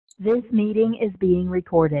This meeting is being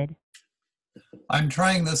recorded. I'm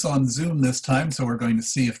trying this on Zoom this time, so we're going to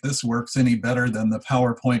see if this works any better than the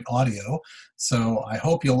PowerPoint audio. So I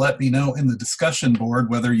hope you'll let me know in the discussion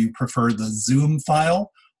board whether you prefer the Zoom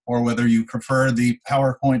file or whether you prefer the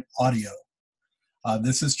PowerPoint audio.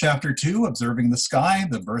 This is Chapter 2, Observing the Sky,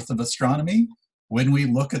 the Birth of Astronomy. When we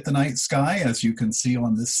look at the night sky, as you can see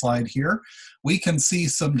on this slide here, we can see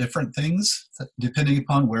some different things depending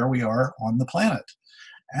upon where we are on the planet.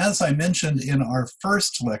 As I mentioned in our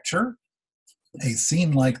first lecture, a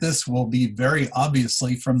scene like this will be very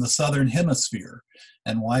obviously from the southern hemisphere.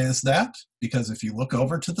 And why is that? Because if you look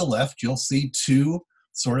over to the left, you'll see two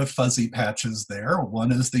sort of fuzzy patches there. One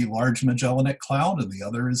is the Large Magellanic Cloud and the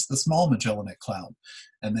other is the Small Magellanic Cloud.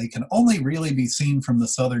 And they can only really be seen from the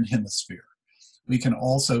southern hemisphere. We can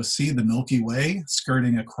also see the Milky Way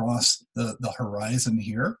skirting across the horizon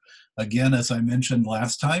here. Again, as I mentioned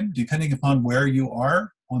last time, depending upon where you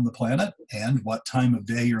are on the planet and what time of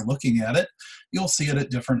day you're looking at it, you'll see it at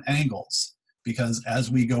different angles. Because as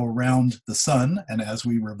we go around the sun and as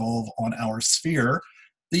we revolve on our sphere,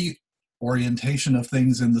 the orientation of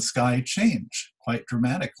things in the sky change quite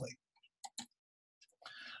dramatically.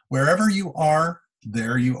 Wherever you are,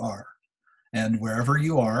 there you are. And wherever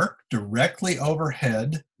you are, directly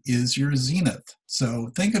overhead is your zenith.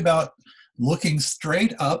 So think about looking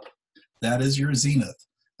straight up, that is your zenith.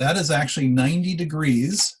 That is actually 90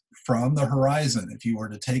 degrees from the horizon. If you were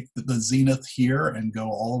to take the zenith here and go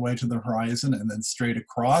all the way to the horizon and then straight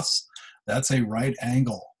across, that's a right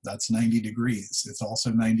angle. That's 90 degrees. It's also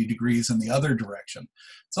 90 degrees in the other direction.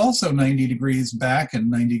 It's also 90 degrees back and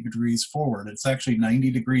 90 degrees forward. It's actually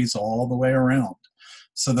 90 degrees all the way around.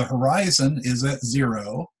 So the horizon is at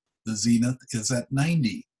 0, the zenith is at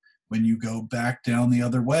 90. When you go back down the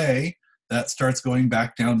other way, that starts going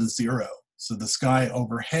back down to 0. So the sky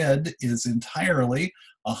overhead is entirely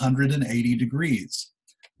 180 degrees.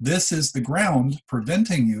 This is the ground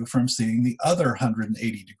preventing you from seeing the other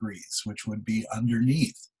 180 degrees, which would be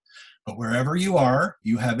underneath. But wherever you are,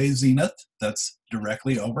 you have a zenith that's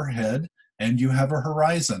directly overhead, and you have a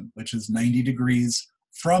horizon, which is 90 degrees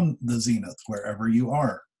from the zenith, wherever you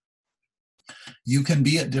are. You can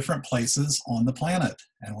be at different places on the planet,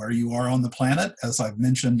 and where you are on the planet, as I've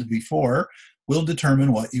mentioned before, will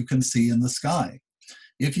determine what you can see in the sky.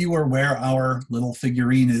 If you are where our little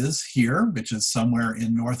figurine is here, which is somewhere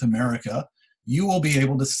in North America, you will be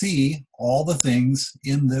able to see all the things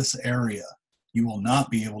in this area. You will not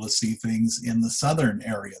be able to see things in the southern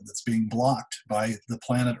area that's being blocked by the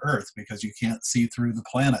planet Earth because you can't see through the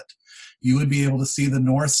planet. You would be able to see the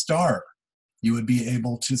North Star. You would be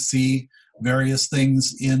able to see various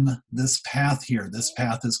things in this path here. This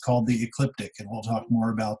path is called the ecliptic, and we'll talk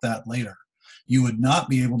more about that later. You would not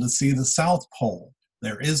be able to see the South Pole.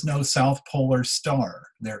 There is no South Polar Star.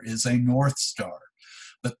 There is a North Star.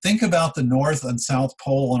 But think about the North and South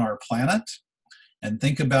Pole on our planet, and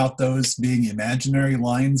think about those being imaginary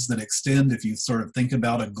lines that extend. If you sort of think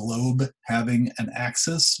about a globe having an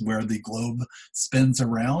axis where the globe spins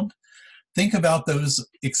around, think about those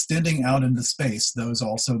extending out into space. Those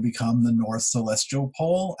also become the North Celestial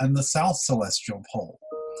Pole and the South Celestial Pole.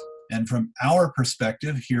 And from our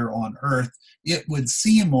perspective here on Earth, it would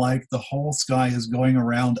seem like the whole sky is going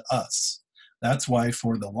around us. That's why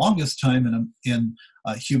for the longest time in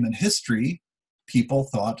human history, people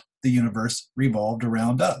thought the universe revolved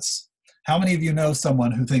around us. How many of you know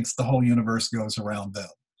someone who thinks the whole universe goes around them?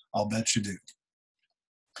 I'll bet you do.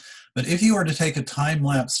 But if you were to take a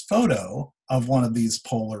time-lapse photo of one of these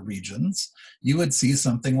polar regions, you would see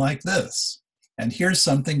something like this. And here's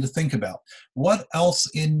something to think about. What else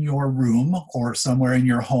in your room or somewhere in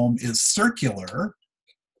your home is circular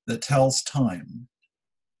that tells time?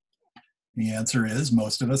 The answer is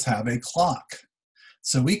most of us have a clock.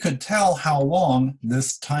 So we could tell how long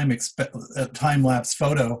this time-lapse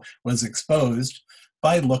photo was exposed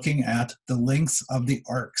by looking at the lengths of the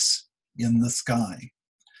arcs in the sky.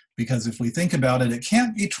 Because if we think about it, it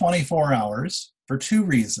can't be 24 hours for two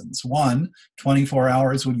reasons. One, 24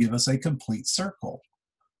 hours would give us a complete circle.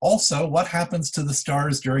 Also, what happens to the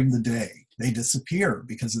stars during the day? They disappear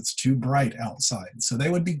because it's too bright outside, so they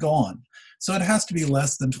would be gone. So it has to be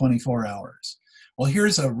less than 24 hours. Well,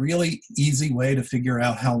 here's a really easy way to figure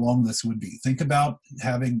out how long this would be. Think about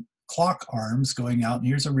having clock arms going out, and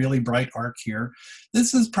here's a really bright arc here.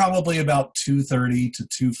 This is probably about 2:30 to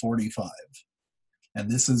 2:45,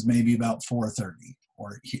 and this is maybe about 4:30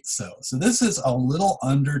 or so. So this is a little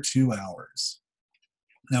under 2 hours.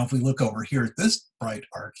 Now, if we look over here at this bright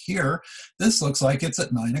arc here, this looks like it's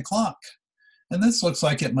at 9 o'clock. And this looks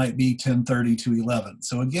like it might be 10:30 to 11.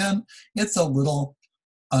 So again, it's a little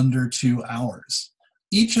under 2 hours.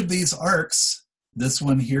 each of these arcs, this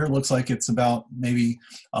one here looks like it's about maybe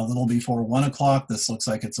a little before 1 o'clock. This looks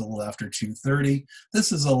like it's a little after 2:30.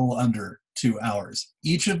 This is a little under 2 hours.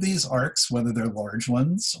 Each of these arcs, whether they're large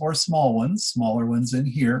ones or small ones, smaller ones in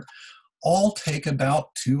here, all take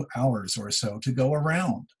about 2 hours or so to go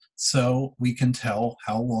around. So we can tell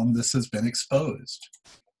how long this has been exposed.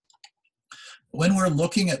 When we're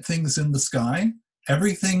looking at things in the sky,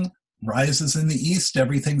 everything rises in the east,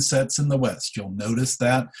 everything sets in the west. You'll notice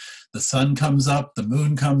that the sun comes up, the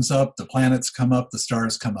moon comes up, the planets come up, the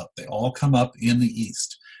stars come up. They all come up in the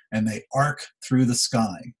east, and they arc through the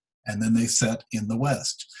sky, and then they set in the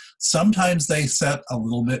west. Sometimes they set a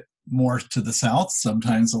little bit more to the south,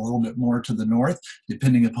 sometimes a little bit more to the north,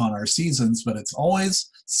 depending upon our seasons, but it's always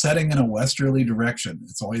setting in a westerly direction.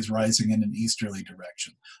 It's always rising in an easterly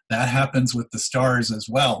direction. That happens with the stars as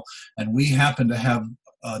well, and we happen to have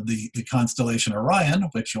the constellation Orion,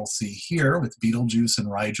 which you'll see here with Betelgeuse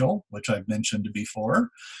and Rigel, which I've mentioned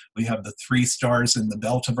before. We have the 3 stars in the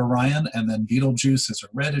belt of Orion, and then Betelgeuse is a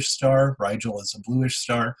reddish star, Rigel is a bluish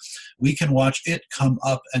star. We can watch it come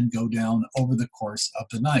up and go down over the course of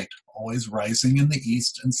the night, always rising in the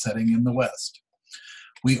east and setting in the west.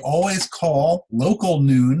 We always call local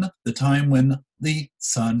noon the time when the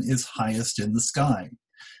sun is highest in the sky.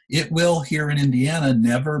 It will, here in Indiana,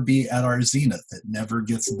 never be at our zenith. It never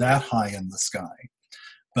gets that high in the sky.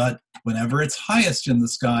 But whenever it's highest in the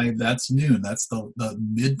sky, that's noon. That's the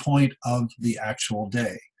midpoint of the actual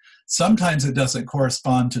day. Sometimes it doesn't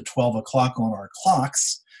correspond to 12 o'clock on our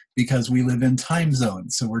clocks because we live in time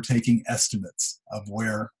zones, so we're taking estimates of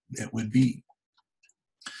where it would be.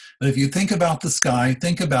 But if you think about the sky,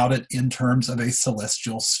 think about it in terms of a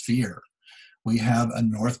celestial sphere. We have a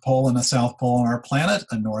North Pole and a South Pole on our planet,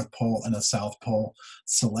 a North Pole and a South Pole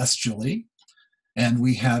celestially, and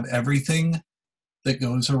we have everything that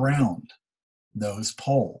goes around those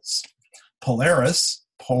poles. Polaris,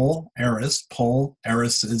 pole, Eris, pole,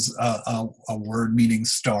 Eris is a word meaning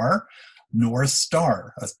star, North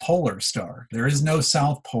Star, a polar star. There is no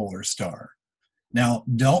South Polar star. Now,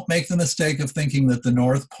 don't make the mistake of thinking that the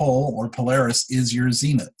North Pole or Polaris is your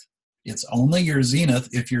zenith. It's only your zenith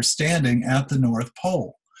if you're standing at the North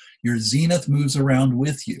Pole. Your zenith moves around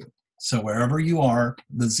with you. So wherever you are,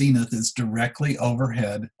 the zenith is directly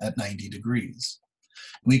overhead at 90 degrees.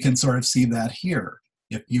 We can sort of see that here.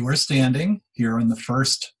 If you are standing here in the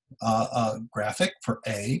first graphic for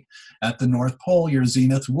A, at the North Pole, your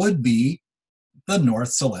zenith would be the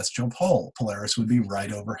North Celestial Pole. Polaris would be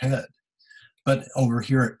right overhead. But over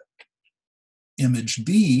here at image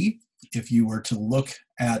B, if you were to look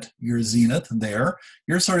at your zenith there,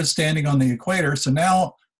 you're sort of standing on the equator. So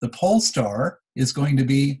now the pole star is going to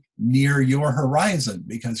be near your horizon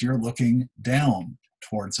because you're looking down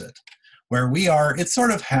towards it. Where we are, it's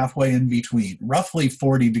sort of halfway in between, roughly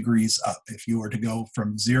 40 degrees up. If you were to go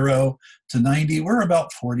from 0 to 90, we're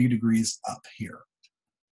about 40 degrees up here.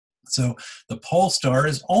 So the pole star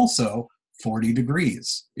is also 40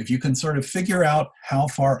 degrees. If you can sort of figure out how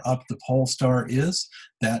far up the pole star is,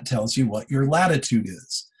 that tells you what your latitude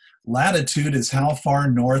is. Latitude is how far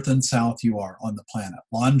north and south you are on the planet.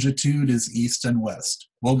 Longitude is east and west.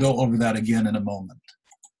 We'll go over that again in a moment.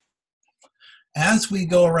 As we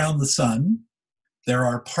go around the sun, there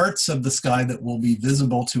are parts of the sky that will be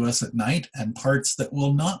visible to us at night and parts that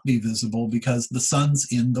will not be visible because the sun's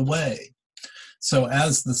in the way. So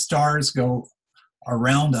as the stars go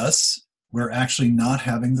around us, we're actually not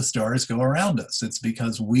having the stars go around us. It's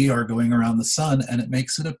because we are going around the sun and it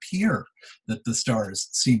makes it appear that the stars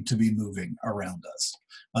seem to be moving around us.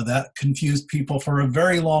 That confused people for a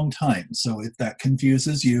very long time. So if that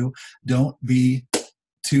confuses you, don't be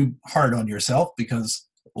too hard on yourself because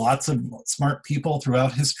lots of smart people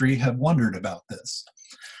throughout history have wondered about this.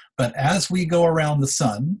 But as we go around the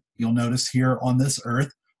sun, you'll notice here on this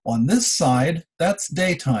Earth, on this side, that's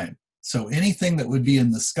daytime. So anything that would be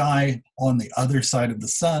in the sky on the other side of the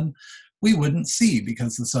sun, we wouldn't see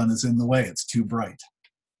because the sun is in the way, it's too bright.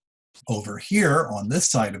 Over here on this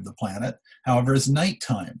side of the planet, however, is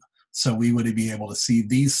nighttime. So we would be able to see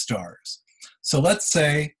these stars. So let's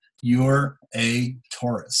say you're a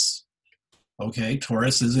Taurus. Okay,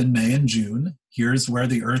 Taurus is in May and June. Here's where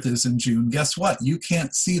the Earth is in June. Guess what? You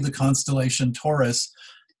can't see the constellation Taurus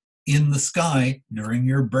in the sky during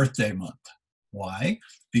your birthday month. Why?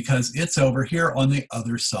 Because it's over here on the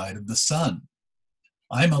other side of the sun.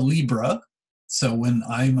 I'm a Libra, so when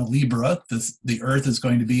I'm a Libra, the Earth is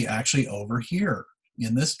going to be actually over here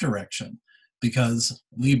in this direction because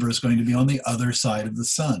Libra is going to be on the other side of the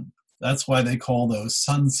sun. That's why they call those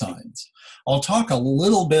sun signs. I'll talk a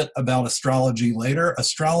little bit about astrology later.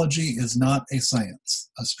 Astrology is not a science.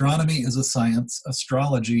 Astronomy is a science.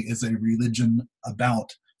 Astrology is a religion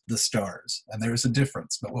about the stars. And there's a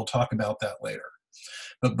difference, but we'll talk about that later.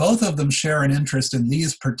 But both of them share an interest in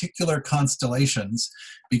these particular constellations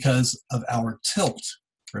because of our tilt.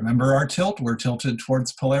 Remember our tilt? We're tilted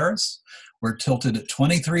towards Polaris. We're tilted at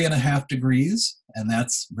 23.5 degrees, and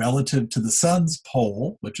that's relative to the sun's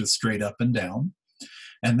pole, which is straight up and down.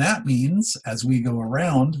 And that means as we go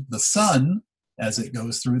around, the sun, as it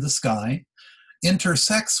goes through the sky,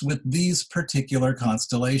 intersects with these particular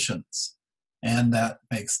constellations. And that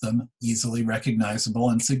makes them easily recognizable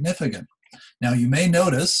and significant. Now you may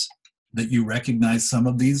notice that you recognize some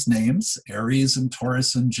of these names, Aries and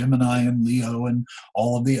Taurus and Gemini and Leo and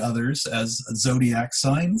all of the others as zodiac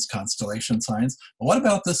signs, constellation signs. But what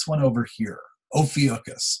about this one over here,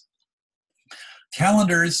 Ophiuchus?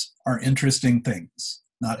 Calendars are interesting things.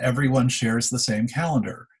 Not everyone shares the same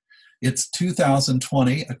calendar. It's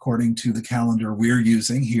 2020, according to the calendar we're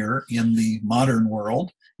using here in the modern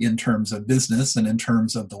world, in terms of business and in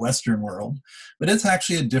terms of the Western world, but it's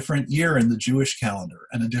actually a different year in the Jewish calendar,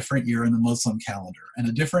 and a different year in the Muslim calendar, and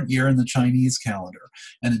a different year in the Chinese calendar,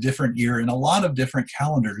 and a different year in a lot of different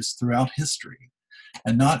calendars throughout history.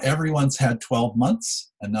 And not everyone's had 12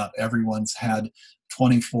 months, and not everyone's had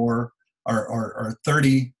 24 or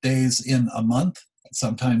 30 days in a month.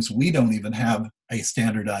 Sometimes we don't even have a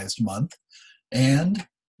standardized month, and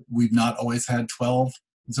we've not always had 12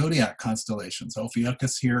 zodiac constellations.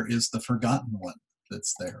 Ophiuchus here is the forgotten one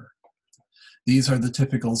that's there. These are the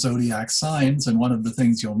typical zodiac signs, and one of the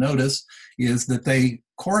things you'll notice is that they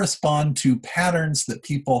correspond to patterns that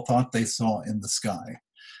people thought they saw in the sky.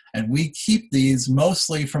 And we keep these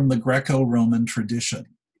mostly from the Greco-Roman tradition,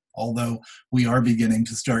 although we are beginning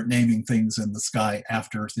to start naming things in the sky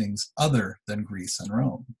after things other than Greece and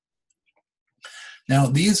Rome. Now,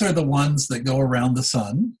 these are the ones that go around the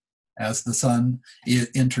sun as the sun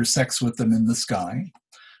intersects with them in the sky.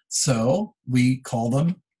 So we call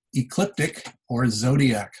them ecliptic or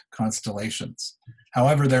zodiac constellations.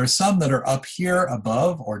 However, there are some that are up here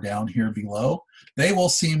above or down here below. They will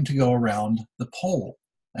seem to go around the pole,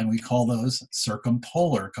 and we call those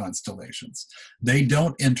circumpolar constellations. They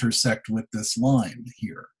don't intersect with this line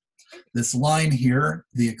here. This line here,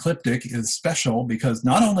 the ecliptic, is special because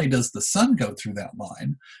not only does the sun go through that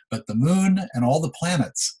line, but the moon and all the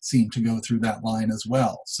planets seem to go through that line as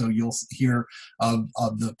well. So you'll hear of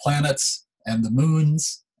the planets and the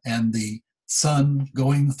moons and the sun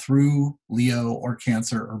going through Leo or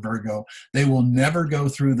Cancer or Virgo. They will never go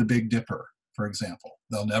through the Big Dipper, for example.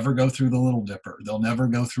 They'll never go through the Little Dipper. They'll never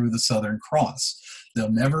go through the Southern Cross.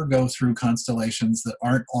 They'll never go through constellations that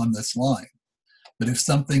aren't on this line. But if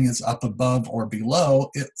something is up above or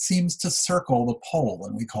below, it seems to circle the pole,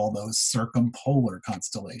 and we call those circumpolar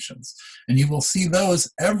constellations. And you will see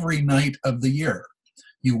those every night of the year.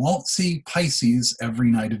 You won't see Pisces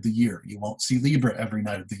every night of the year. You won't see Libra every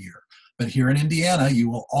night of the year. But here in Indiana,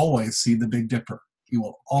 you will always see the Big Dipper. You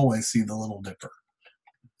will always see the Little Dipper.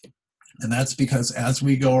 And that's because as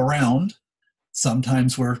we go around,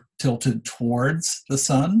 sometimes we're tilted towards the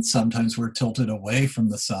sun, sometimes we're tilted away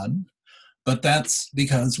from the sun. But that's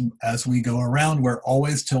because as we go around, we're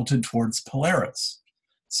always tilted towards Polaris.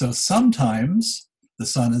 So sometimes the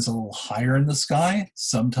sun is a little higher in the sky,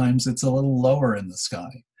 sometimes it's a little lower in the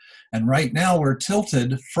sky. And right now we're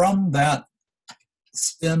tilted from that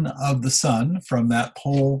spin of the sun, from that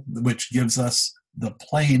pole, which gives us the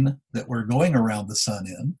plane that we're going around the sun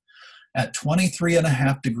in, at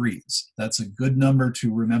 23.5 degrees. That's a good number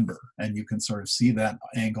to remember. And you can sort of see that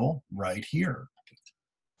angle right here.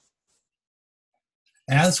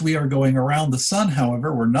 As we are going around the sun,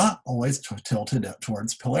 however, we're not always tilted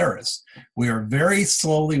towards Polaris. We are very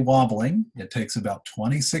slowly wobbling. It takes about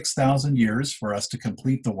 26,000 years for us to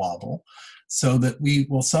complete the wobble, so that we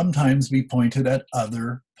will sometimes be pointed at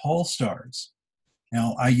other pole stars.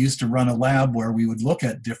 Now, I used to run a lab where we would look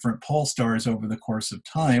at different pole stars over the course of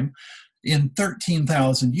time. In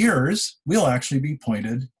 13,000 years, we'll actually be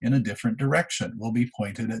pointed in a different direction. We'll be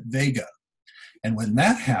pointed at Vega. And when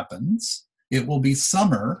that happens, it will be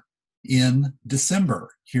summer in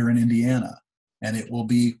December here in Indiana, and it will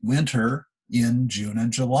be winter in June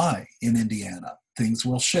and July in Indiana. Things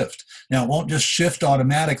will shift. Now, it won't just shift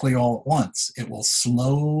automatically all at once. It will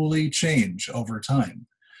slowly change over time.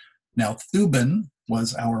 Now, Thuban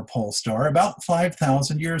was our pole star about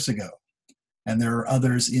 5,000 years ago, and there are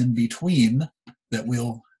others in between that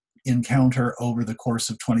we'll encounter over the course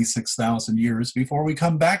of 26,000 years before we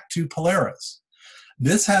come back to Polaris.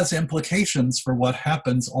 This has implications for what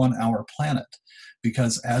happens on our planet.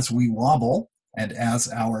 because as we wobble and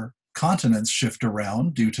as our continents shift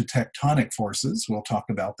around due to tectonic forces, we'll talk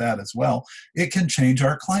about that as well, it can change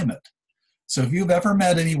our climate. So if you've ever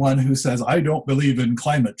met anyone who says, I don't believe in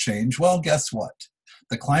climate change, well, guess what?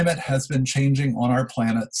 The climate has been changing on our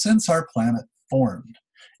planet since our planet formed,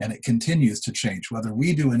 and it continues to change, whether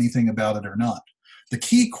we do anything about it or not. The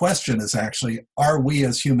key question is actually, are we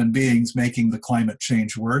as human beings making the climate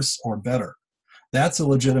change worse or better? That's a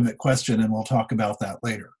legitimate question, and we'll talk about that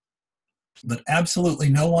later. But absolutely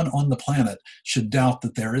no one on the planet should doubt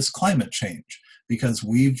that there is climate change, because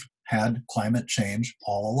we've had climate change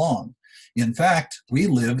all along. In fact, we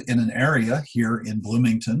live in an area here in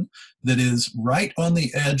Bloomington that is right on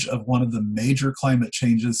the edge of one of the major climate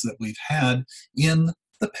changes that we've had in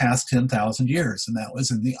the past 10,000 years, and that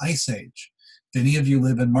was in the Ice Age. If any of you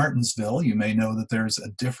live in Martinsville, you may know that there's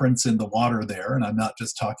a difference in the water there, and I'm not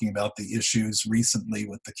just talking about the issues recently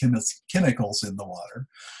with the chemicals in the water.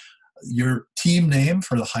 Your team name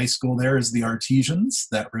for the high school there is the Artesians.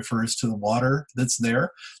 That refers to the water that's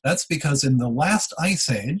there. That's because in the last Ice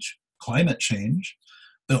Age, climate change,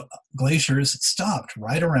 the glaciers stopped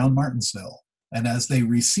right around Martinsville. And as they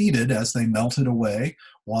receded, as they melted away,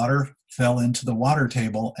 water fell into the water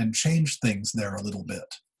table and changed things there a little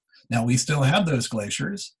bit. Now we still have those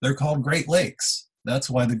glaciers. They're called Great Lakes. That's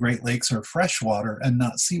why the Great Lakes are freshwater and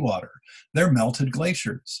not seawater. They're melted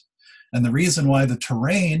glaciers. And the reason why the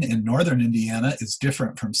terrain in northern Indiana is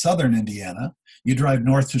different from southern Indiana, you drive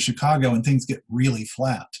north to Chicago and things get really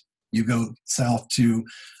flat. You go south to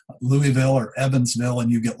Louisville or Evansville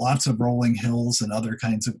and you get lots of rolling hills and other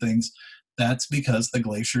kinds of things. That's because the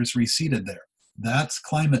glaciers receded there. That's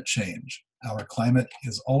climate change. Our climate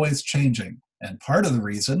is always changing. And part of the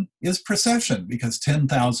reason is precession, because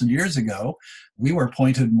 10,000 years ago, we were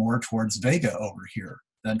pointed more towards Vega over here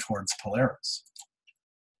than towards Polaris.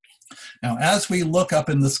 Now, as we look up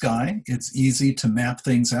in the sky, it's easy to map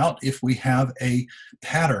things out if we have a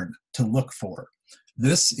pattern to look for.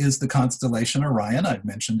 This is the constellation Orion. I've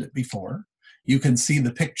mentioned it before. You can see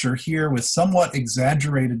the picture here with somewhat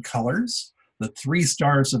exaggerated colors. The three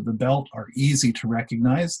stars of the belt are easy to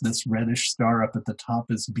recognize. This reddish star up at the top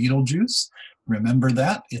is Betelgeuse. Remember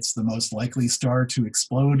that. It's the most likely star to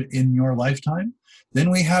explode in your lifetime.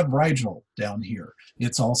 Then we have Rigel down here.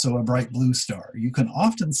 It's also a bright blue star. You can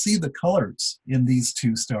often see the colors in these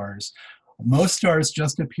two stars. Most stars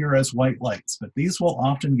just appear as white lights, but these will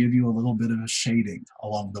often give you a little bit of a shading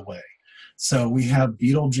along the way. So we have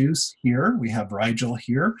Betelgeuse here, we have Rigel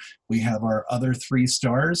here, we have our other three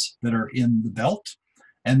stars that are in the belt,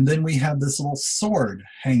 and then we have this little sword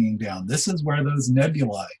hanging down. This is where those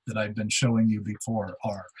nebulae that I've been showing you before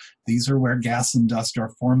are. These are where gas and dust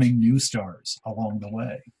are forming new stars along the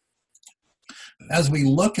way. As we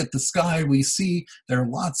look at the sky, we see there are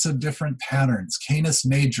lots of different patterns. Canis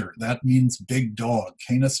Major, that means big dog.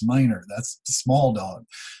 Canis Minor, that's small dog.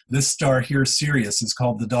 This star here, Sirius, is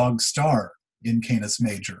called the dog star in Canis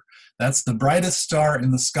Major. That's the brightest star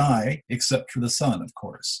in the sky, except for the sun, of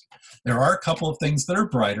course. There are a couple of things that are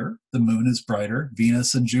brighter. The moon is brighter.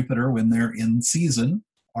 Venus and Jupiter, when they're in season,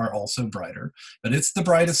 are also brighter. But it's the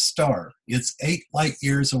brightest star. It's 8 light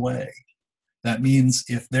years away. That means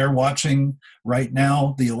if they're watching right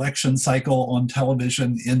now the election cycle on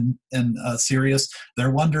television in Sirius,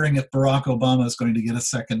 they're wondering if Barack Obama is going to get a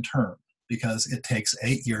second term, because it takes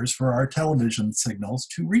 8 years for our television signals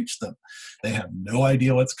to reach them. They have no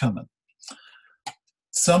idea what's coming.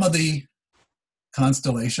 Some of the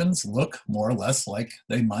constellations look more or less like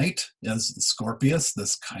they might, as Scorpius.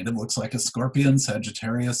 This kind of looks like a scorpion.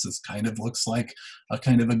 Sagittarius, this kind of looks like a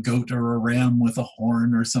kind of a goat or a ram with a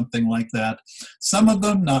horn or something like that. Some of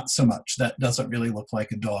them, not so much. That doesn't really look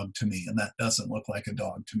like a dog to me, and that doesn't look like a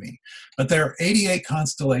dog to me. But there are 88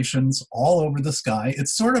 constellations all over the sky.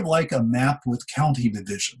 It's sort of like a map with county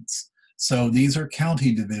divisions. So these are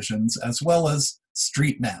county divisions as well as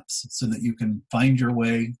street maps, so that you can find your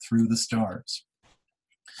way through the stars.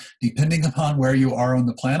 Depending upon where you are on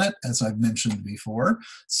the planet, as I've mentioned before,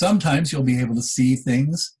 sometimes you'll be able to see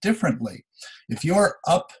things differently. If you're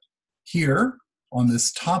up here on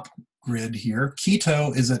this top grid here,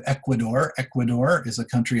 Quito is at Ecuador. Ecuador is a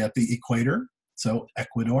country at the equator. So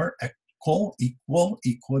Ecuador, equal,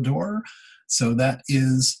 Ecuador. So that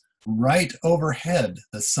is right overhead.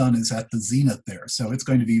 The sun is at the zenith there. So it's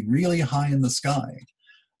going to be really high in the sky.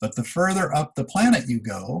 But the further up the planet you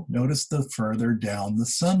go, notice the further down the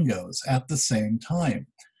sun goes at the same time.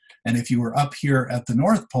 And if you were up here at the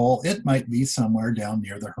North Pole, it might be somewhere down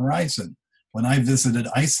near the horizon. When I visited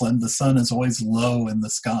Iceland, the sun is always low in the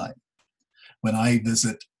sky. When I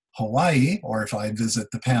visit Hawaii, or if I visit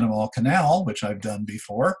the Panama Canal, which I've done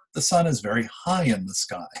before, the sun is very high in the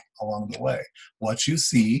sky along the way. What you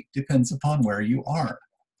see depends upon where you are.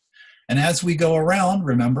 And as we go around,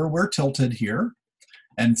 remember, we're tilted here,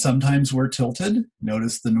 and sometimes we're tilted.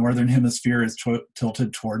 Notice the northern hemisphere is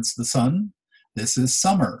tilted towards the sun. This is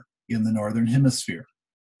summer in the northern hemisphere.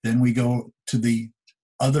 Then we go to the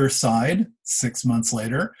other side, 6 months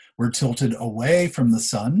later, we're tilted away from the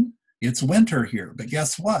sun. It's winter here, but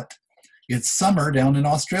guess what? It's summer down in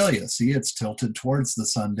Australia. See, it's tilted towards the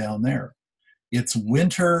sun down there. It's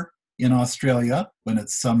winter in Australia when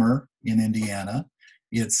it's summer in Indiana.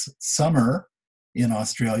 It's summer in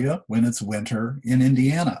Australia when it's winter in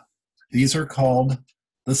Indiana. These are called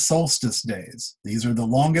the solstice days. These are the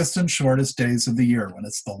longest and shortest days of the year. When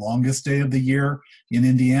it's the longest day of the year in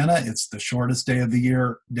Indiana, it's the shortest day of the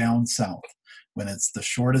year down south. When it's the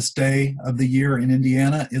shortest day of the year in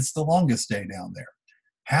Indiana, it's the longest day down there.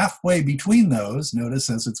 Halfway between those, notice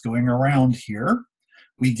as it's going around here,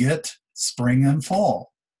 we get spring and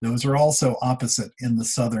fall. Those are also opposite in the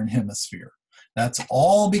southern hemisphere. That's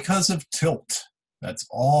all because of tilt. That's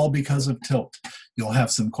all because of tilt. You'll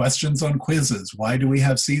have some questions on quizzes. Why do we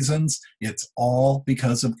have seasons? It's all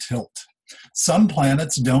because of tilt. Some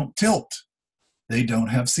planets don't tilt. They don't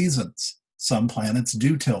have seasons. Some planets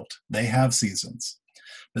do tilt. They have seasons.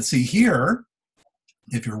 But see here,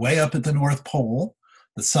 if you're way up at the North Pole,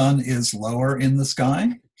 the sun is lower in the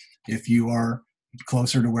sky. If you are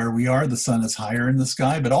closer to where we are, the sun is higher in the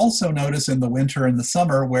sky. But also notice in the winter and the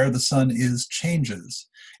summer where the sun is changes.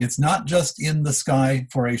 It's not just in the sky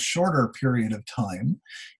for a shorter period of time.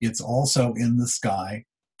 It's also in the sky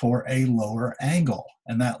for a lower angle.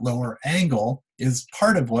 And that lower angle is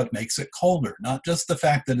part of what makes it colder. Not just the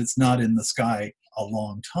fact that it's not in the sky a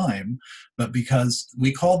long time, but because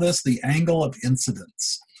we call this the angle of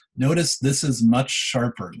incidence. Notice this is much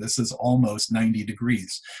sharper. This is almost 90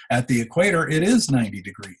 degrees. At the equator, it is 90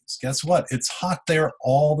 degrees. Guess what? It's hot there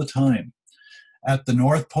all the time. At the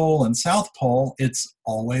North Pole and South Pole, it's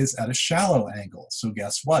always at a shallow angle. So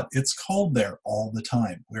guess what? It's cold there all the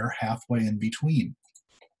time. We're halfway in between.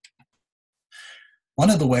 One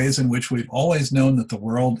of the ways in which we've always known that the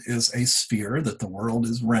world is a sphere, that the world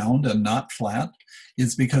is round and not flat,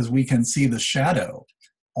 is because we can see the shadow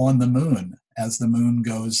on the moon as the moon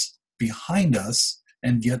goes behind us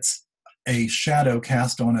and gets a shadow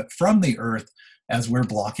cast on it from the Earth as we're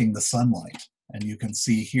blocking the sunlight. And you can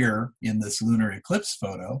see here in this lunar eclipse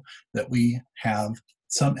photo that we have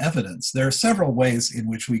some evidence. There are several ways in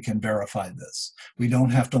which we can verify this. We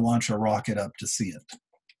don't have to launch a rocket up to see it.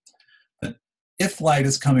 But if light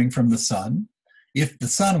is coming from the sun, if the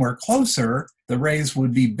sun were closer, the rays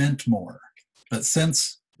would be bent more. But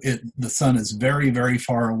since the sun is very, very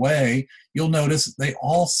far away, you'll notice they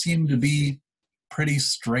all seem to be pretty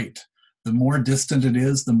straight. The more distant it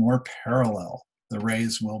is, the more parallel the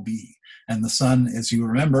rays will be. And the sun, as you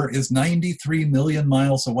remember, is 93 million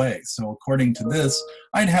miles away. So according to this,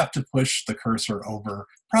 I'd have to push the cursor over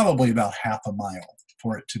probably about half a mile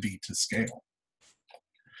for it to be to scale.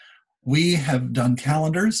 We have done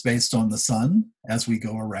calendars based on the sun as we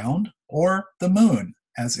go around, or the moon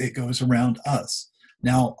as it goes around us.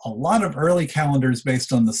 Now, a lot of early calendars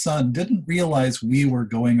based on the sun didn't realize we were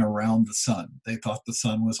going around the sun. They thought the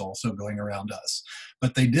sun was also going around us.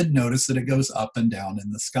 But they did notice that it goes up and down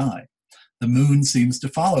in the sky. The moon seems to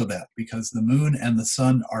follow that because the moon and the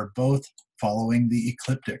sun are both following the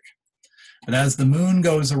ecliptic. But as the moon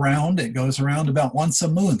goes around, it goes around about once a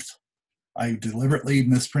month. I deliberately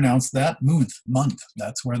mispronounced that, month.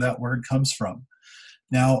 That's where that word comes from.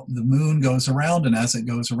 Now, the moon goes around, and as it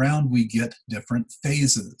goes around, we get different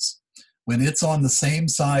phases. When it's on the same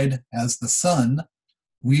side as the sun,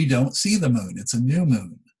 we don't see the moon. It's a new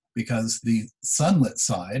moon because the sunlit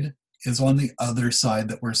side is on the other side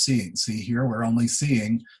that we're seeing. See here, we're only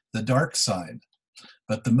seeing the dark side.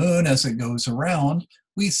 But the moon, as it goes around,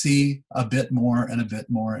 we see a bit more and a bit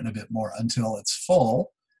more and a bit more until it's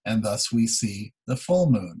full, and thus we see the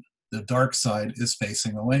full moon. The dark side is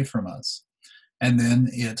facing away from us. And then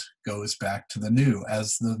it goes back to the new.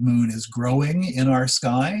 As the moon is growing in our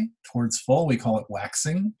sky towards full, we call it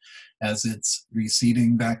waxing. As it's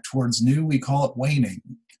receding back towards new, we call it waning.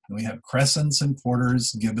 And we have crescents and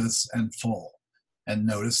quarters, gibbous and full. And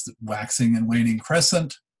notice that waxing and waning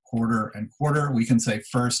crescent, quarter and quarter, we can say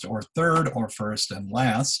first or third or first and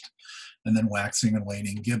last. And then waxing and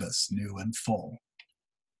waning gibbous, new and full.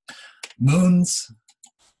 Moons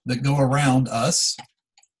that go around us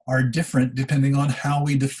are different depending on how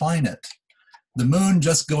we define it. The moon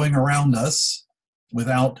just going around us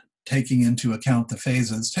without taking into account the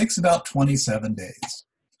phases takes about 27 days.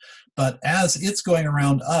 But as it's going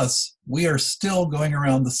around us, we are still going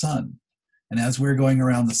around the sun. And as we're going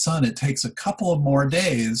around the sun, it takes a couple of more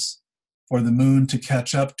days for the moon to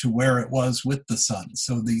catch up to where it was with the sun.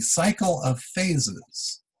 So the cycle of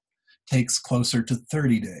phases takes closer to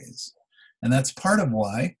 30 days. And that's part of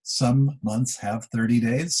why some months have 30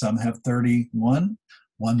 days, some have 31.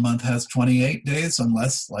 One month has 28 days,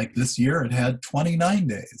 unless, like this year, it had 29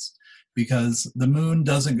 days, because the moon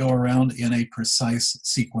doesn't go around in a precise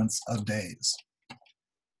sequence of days.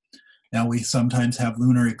 Now, we sometimes have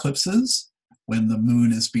lunar eclipses when the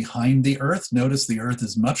moon is behind the Earth. Notice the Earth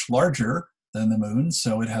is much larger than the moon,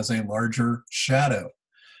 so it has a larger shadow.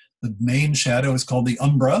 The main shadow is called the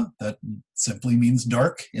umbra. That simply means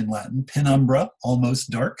dark in Latin. Penumbra,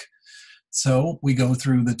 almost dark. So we go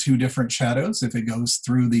through the two different shadows. If it goes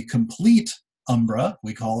through the complete umbra,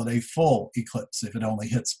 we call it a full eclipse. If it only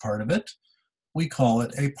hits part of it, we call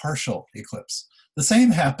it a partial eclipse. The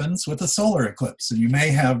same happens with a solar eclipse. And you may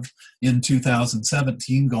have, in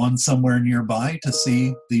 2017, gone somewhere nearby to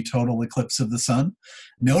see the total eclipse of the sun.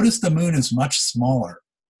 Notice the moon is much smaller.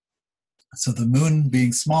 So the moon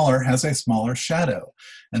being smaller has a smaller shadow.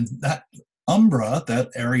 And that umbra, that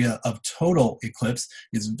area of total eclipse,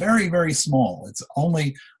 is very, very small. It's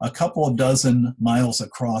only a couple of dozen miles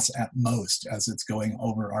across at most as it's going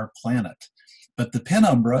over our planet. But the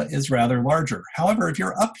penumbra is rather larger. However, if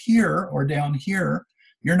you're up here or down here,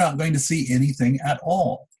 you're not going to see anything at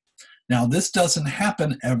all. Now, this doesn't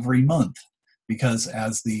happen every month, because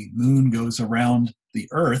as the moon goes around the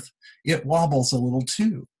Earth, it wobbles a little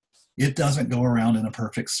too. It doesn't go around in a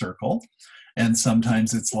perfect circle, and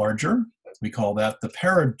sometimes it's larger. We call that the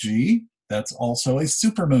perigee. That's also a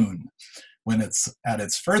supermoon. When it's at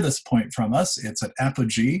its furthest point from us, it's an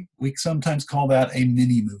apogee. We sometimes call that a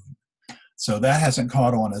mini-moon. So that hasn't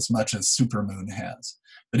caught on as much as supermoon has.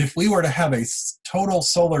 But if we were to have a total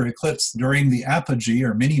solar eclipse during the apogee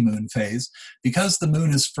or mini-moon phase, because the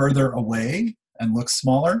moon is further away and looks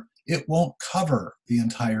smaller, it won't cover the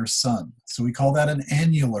entire sun. So we call that an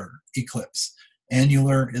annular eclipse.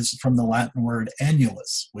 Annular is from the Latin word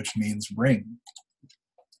annulus, which means ring.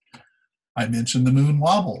 I mentioned the moon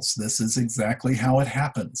wobbles. This is exactly how it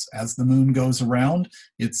happens. As the moon goes around,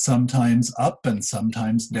 it's sometimes up and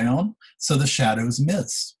sometimes down, so the shadows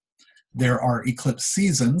miss. There are eclipse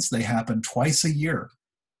seasons. They happen twice a year.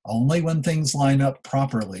 Only when things line up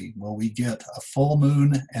properly will we get a full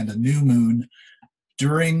moon and a new moon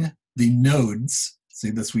during the nodes, see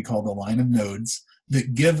this we call the line of nodes,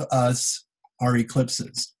 that give us our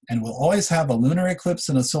eclipses. And we'll always have a lunar eclipse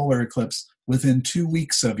and a solar eclipse within 2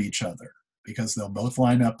 weeks of each other, because they'll both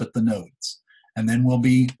line up at the nodes. And then we'll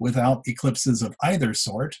be without eclipses of either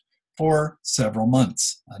sort for several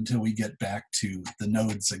months until we get back to the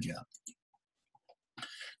nodes again.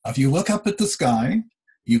 If you look up at the sky,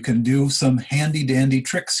 you can do some handy-dandy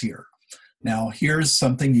tricks here. Now, here's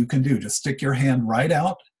something you can do. Just stick your hand right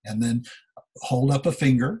out and then hold up a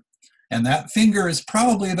finger. And that finger is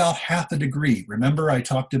probably about half a degree. Remember, I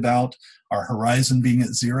talked about our horizon being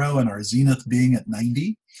at 0 and our zenith being at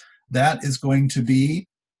 90? That is going to be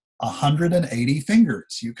 180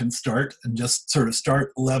 fingers. You can start and just sort of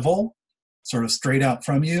start level, sort of straight out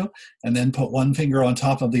from you, and then put one finger on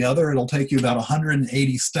top of the other. It'll take you about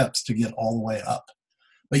 180 steps to get all the way up.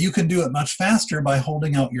 But you can do it much faster by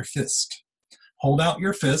holding out your fist. Hold out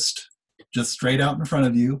your fist, just straight out in front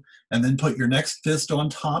of you, and then put your next fist on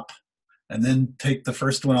top, and then take the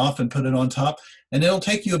first one off and put it on top, and it'll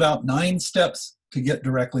take you about 9 steps to get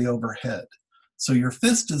directly overhead. So your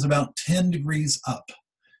fist is about 10 degrees up.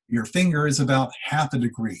 Your finger is about half a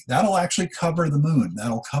degree. That'll actually cover the moon.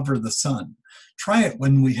 That'll cover the sun. Try it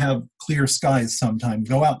when we have clear skies sometime.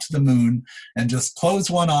 Go out to the moon and just close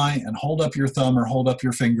one eye and hold up your thumb or hold up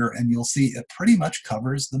your finger, and you'll see it pretty much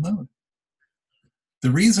covers the moon. The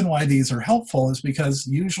reason why these are helpful is because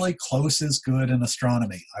usually close is good in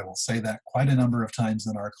astronomy. I will say that quite a number of times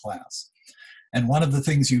in our class. And one of the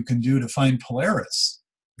things you can do to find Polaris,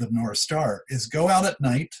 the North Star, is go out at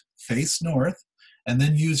night, face north, and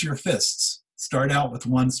then use your fists. Start out with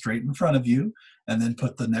one straight in front of you, and then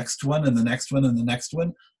put the next one and the next one and the next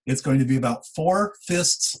one. It's going to be about 4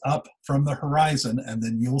 fists up from the horizon, and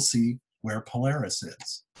then you'll see where Polaris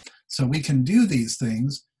is. So we can do these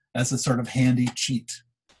things as a sort of handy cheat.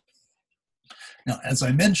 Now, as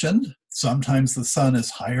I mentioned, sometimes the sun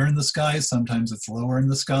is higher in the sky, sometimes it's lower in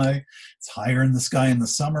the sky. It's higher in the sky in the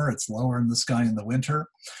summer, it's lower in the sky in the winter.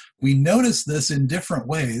 We notice this in different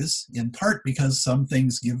ways, in part because some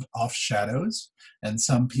things give off shadows, and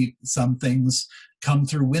some things come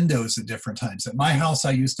through windows at different times. At my house,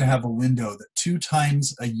 I used to have a window that 2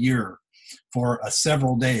 times a year for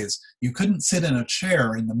several days. You couldn't sit in a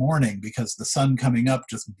chair in the morning because the sun coming up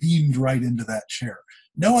just beamed right into that chair.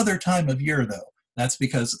 No other time of year, though. That's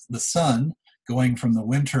because the sun going from the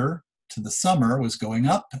winter to the summer was going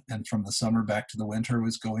up, and from the summer back to the winter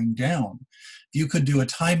was going down. You could do a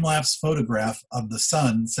time-lapse photograph of the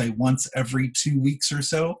sun, say once every 2 weeks or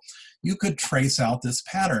so. You could trace out this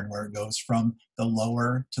pattern where it goes from the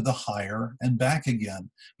lower to the higher and back again.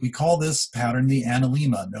 We call this pattern the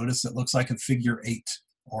analemma. Notice it looks like a figure 8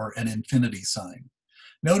 or an infinity sign.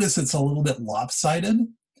 Notice it's a little bit lopsided.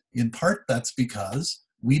 In part, that's because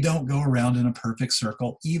we don't go around in a perfect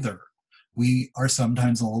circle either. We are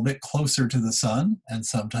sometimes a little bit closer to the sun and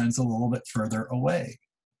sometimes a little bit further away.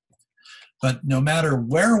 But no matter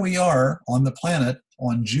where we are on the planet,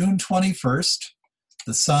 on June 21st,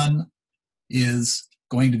 the sun is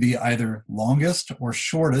going to be either longest or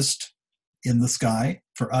shortest in the sky.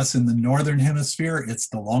 For us in the northern hemisphere, it's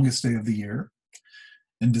the longest day of the year.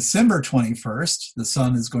 In December 21st, the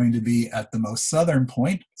sun is going to be at the most southern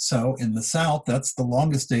point. So in the south, that's the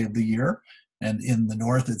longest day of the year. And in the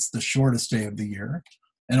north, it's the shortest day of the year.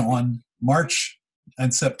 And on March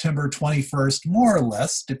and September 21st, more or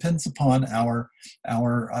less, depends upon our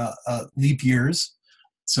leap years.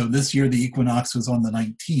 So this year, the equinox was on the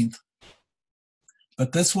 19th.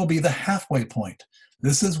 But this will be the halfway point.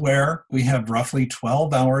 This is where we have roughly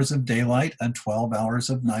 12 hours of daylight and 12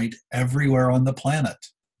 hours of night everywhere on the planet.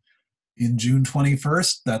 In June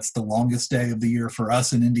 21st, that's the longest day of the year for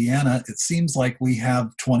us in Indiana. It seems like we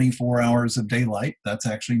have 24 hours of daylight. That's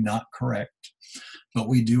actually not correct. But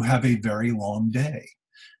we do have a very long day.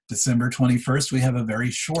 December 21st, we have a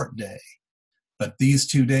very short day. But these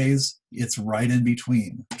 2 days, it's right in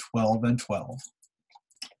between, 12 and 12.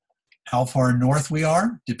 How far north we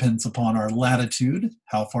are depends upon our latitude.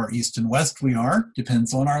 How far east and west we are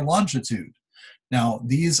depends on our longitude. Now,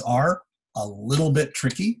 these are a little bit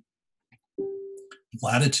tricky.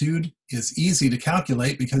 Latitude is easy to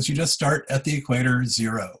calculate because you just start at the equator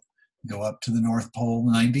 0. Go up to the North Pole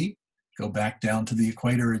 90, go back down to the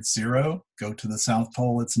equator, it's 0. Go to the South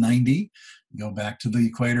Pole, it's 90. Go back to the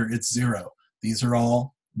equator, it's 0. These are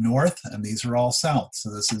all north and these are all south. So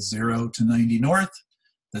this is 0 to 90 north.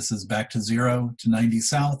 This is back to 0 to 90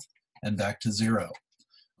 south and back to 0.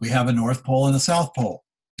 We have a North Pole and a South Pole.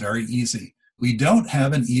 Very easy. We don't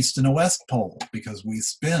have an East and a West Pole because we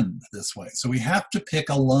spin this way. So we have to pick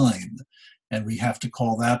a line and we have to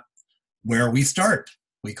call that where we start.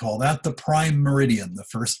 We call that the prime meridian, the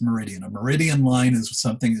first meridian. A meridian line is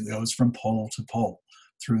something that goes from pole to pole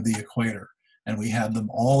through the equator. And we have them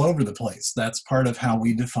all over the place. That's part of how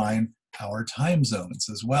we define our time zones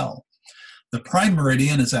as well. The prime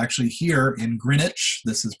meridian is actually here in Greenwich.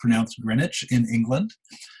 This is pronounced Greenwich in England,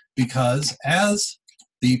 because as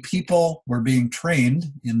the people were being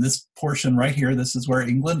trained in this portion right here, this is where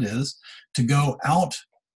England is, to go out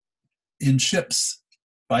in ships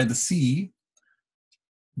by the sea,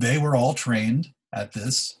 they were all trained at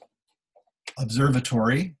this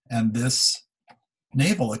observatory and this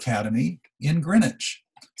naval academy in Greenwich.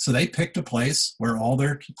 So they picked a place where all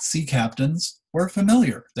their sea captains were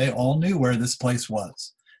familiar. They all knew where this place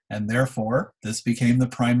was. And therefore, this became the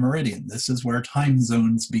prime meridian. This is where time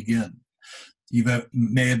zones begin. You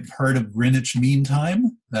may have heard of Greenwich Mean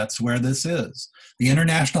Time. That's where this is. The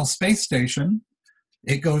International Space Station,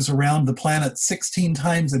 it goes around the planet 16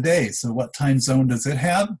 times a day. So what time zone does it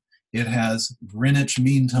have? It has Greenwich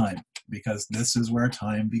Mean Time, because this is where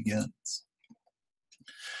time begins.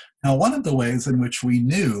 Now, one of the ways in which we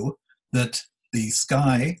knew that the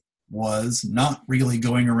sky was not really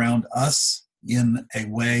going around us in a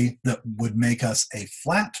way that would make us a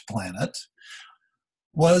flat planet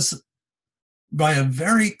was by a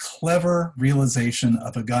very clever realization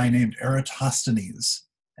of a guy named Eratosthenes.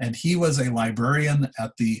 And he was a librarian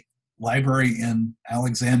at the library in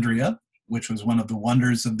Alexandria, which was one of the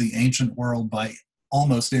wonders of the ancient world by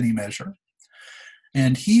almost any measure.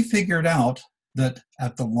 And he figured out that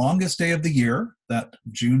at the longest day of the year, that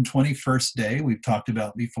June 21st day we've talked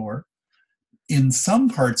about before, in some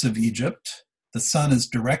parts of Egypt, the sun is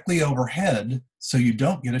directly overhead, so you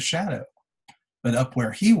don't get a shadow. But up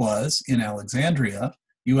where he was, in Alexandria,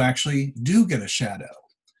 you actually do get a shadow.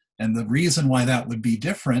 And the reason why that would be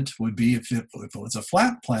different would be if it was a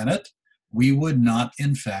flat planet, we would not,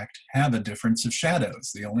 in fact, have a difference of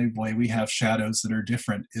shadows. The only way we have shadows that are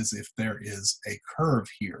different is if there is a curve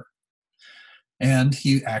here. And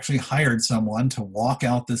he actually hired someone to walk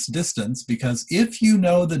out this distance, because if you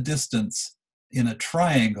know the distance in a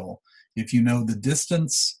triangle, if you know the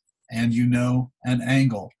distance and you know an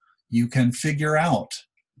angle, you can figure out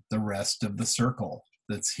the rest of the circle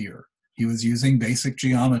that's here. He was using basic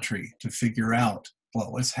geometry to figure out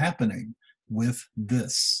what was happening with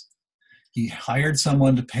this. He hired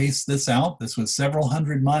someone to pace this out. This was several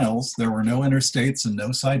hundred miles. There were no interstates and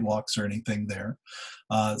no sidewalks or anything there.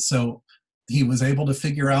 So he was able to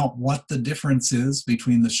figure out what the difference is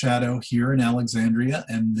between the shadow here in Alexandria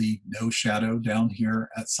and the no shadow down here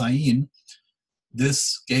at Syene.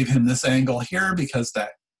 This gave him this angle here because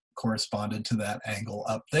that corresponded to that angle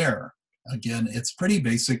up there. Again, it's pretty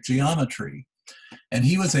basic geometry. And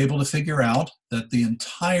he was able to figure out that the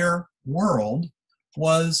entire world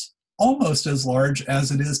was almost as large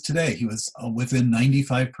as it is today. He was within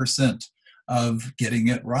 95% of getting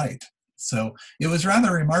it right. So it was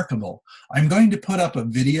rather remarkable. I'm going to put up a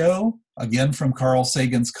video, again from Carl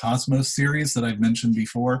Sagan's Cosmos series that I've mentioned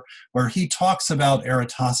before, where he talks about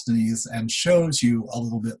Eratosthenes and shows you a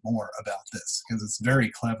little bit more about this, because it's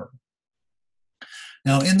very clever.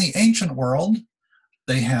 Now, in the ancient world,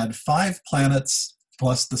 they had 5 planets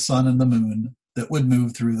plus the sun and the moon that would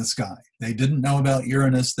move through the sky. They didn't know about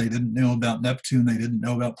Uranus, they didn't know about Neptune, they didn't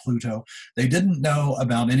know about Pluto, they didn't know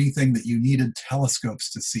about anything that you needed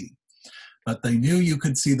telescopes to see. But they knew you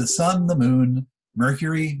could see the sun, the moon,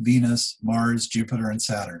 Mercury, Venus, Mars, Jupiter, and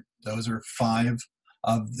Saturn. Those are 5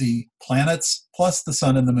 of the planets plus the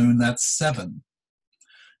sun and the moon, that's 7.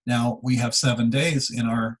 Now, we have 7 days in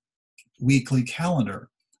our weekly calendar.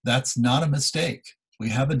 That's not a mistake. We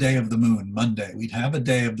have a day of the moon, Monday. We'd have a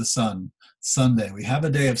day of the sun, Sunday. We have a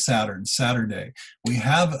day of Saturn, Saturday. We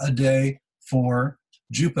have a day for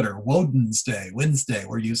Jupiter, Woden's Day, Wednesday.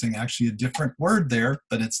 We're using actually a different word there,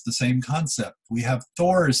 but it's the same concept. We have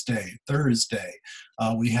Thor's Day, Thursday.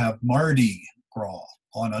 We have Mardi Gras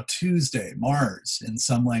on a Tuesday, Mars. In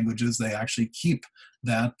some languages, they actually keep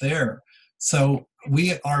that there. So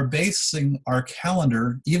we are basing our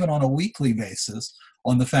calendar, even on a weekly basis,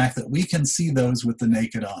 on the fact that we can see those with the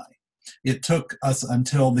naked eye. It took us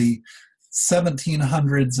until the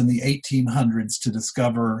 1700s and the 1800s to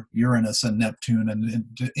discover Uranus and Neptune, and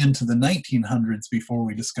into the 1900s before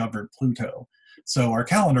we discovered Pluto. So our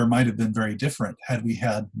calendar might have been very different had we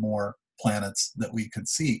had more planets that we could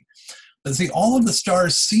see. But see, all of the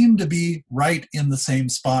stars seem to be right in the same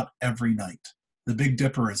spot every night. The Big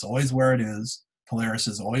Dipper is always where it is. Polaris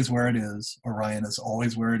is always where it is. Orion is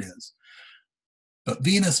always where it is. But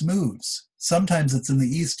Venus moves. Sometimes it's in the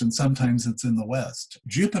east and sometimes it's in the west.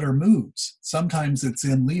 Jupiter moves. Sometimes it's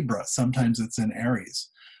in Libra, sometimes it's in Aries.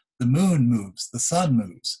 The moon moves, the sun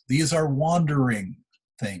moves. These are wandering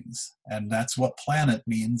things, and that's what planet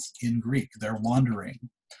means in Greek. They're wandering.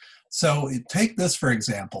 So take this for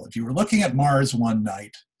example. If you were looking at Mars one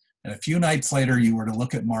night, and a few nights later you were to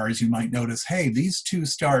look at Mars, you might notice, hey, these 2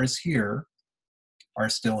 stars here are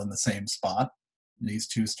still in the same spot. These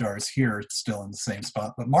 2 stars here are still in the same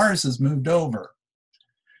spot, but Mars has moved over.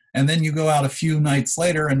 And then you go out a few nights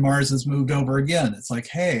later and Mars has moved over again. It's like,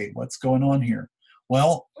 hey, what's going on here?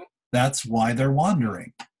 Well, that's why they're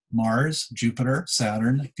wandering. Mars, Jupiter,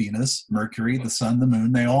 Saturn, Venus, Mercury, the sun, the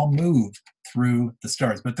moon, they all move through the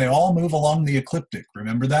stars, but they all move along the ecliptic.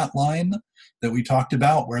 Remember that line that we talked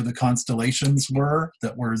about where the constellations were,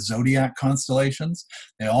 that were zodiac constellations?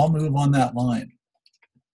 They all move on that line.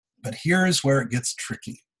 But here's where it gets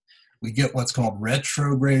tricky. We get what's called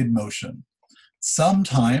retrograde motion.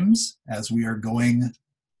 Sometimes, as we are going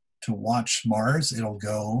to watch Mars, it'll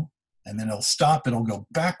go, and then it'll stop, it'll go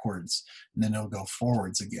backwards, and then it'll go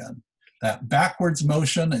forwards again. That backwards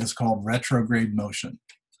motion is called retrograde motion.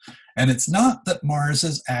 And it's not that Mars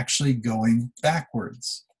is actually going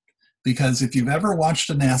backwards. Because if you've ever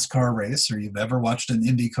watched a NASCAR race, or you've ever watched an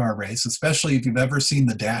IndyCar race, especially if you've ever seen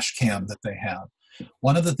the dash cam that they have,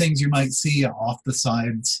 one of the things you might see off the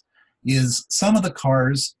sides is some of the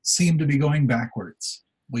cars seem to be going backwards.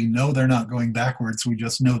 We know they're not going backwards. We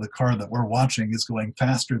just know the car that we're watching is going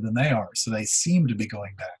faster than they are. So they seem to be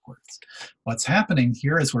going backwards. What's happening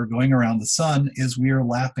here as we're going around the sun is we are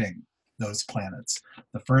lapping those planets.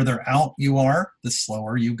 The further out you are, the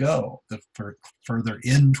slower you go. The further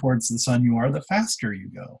in towards the sun you are, the faster you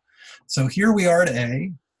go. So here we are at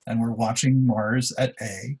A, and we're watching Mars at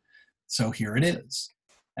A. So here it is.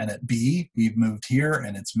 And at B, we've moved here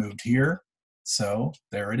and it's moved here. So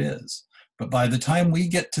there it is. But by the time we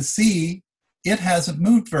get to C, it hasn't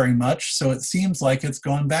moved very much, so it seems like it's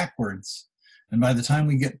gone backwards. And by the time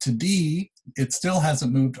we get to D, it still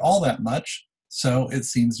hasn't moved all that much, so it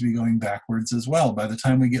seems to be going backwards as well. By the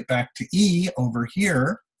time we get back to E over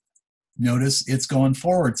here, notice it's going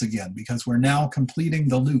forwards again because we're now completing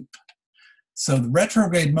the loop. So the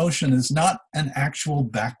retrograde motion is not an actual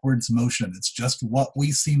backwards motion. It's just what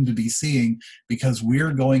we seem to be seeing because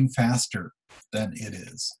we're going faster than it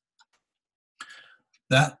is.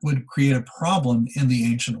 that would create a problem in the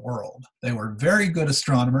ancient world. They were very good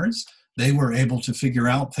astronomers. They were able to figure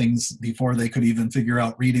out things before they could even figure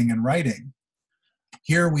out reading and writing.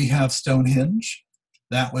 Here we have Stonehenge.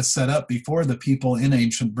 That was set up before the people in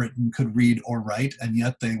ancient Britain could read or write, and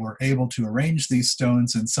yet they were able to arrange these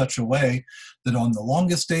stones in such a way that on the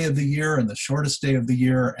longest day of the year and the shortest day of the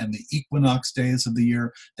year and the equinox days of the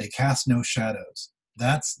year, they cast no shadows.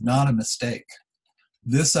 That's not a mistake.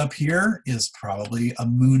 This up here is probably a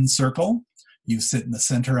moon circle. You sit in the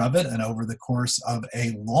center of it, and over the course of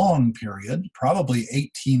a long period, probably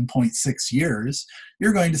 18.6 years,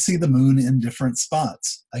 you're going to see the moon in different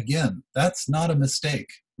spots. Again, that's not a mistake.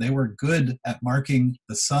 They were good at marking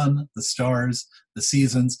the sun, the stars, the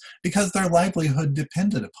seasons, because their livelihood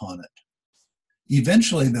depended upon it.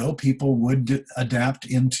 Eventually, though, people would adapt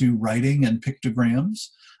into writing and pictograms.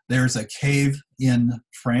 There's a cave in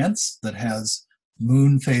France that has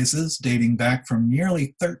moon phases dating back from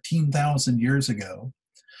nearly 13,000 years ago.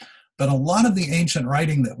 But a lot of the ancient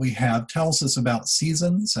writing that we have tells us about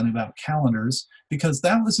seasons and about calendars because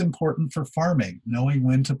that was important for farming, knowing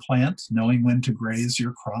when to plant, knowing when to graze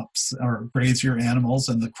your crops or graze your animals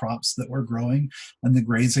and the crops that were growing and the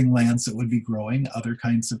grazing lands that would be growing, other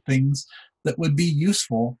kinds of things that would be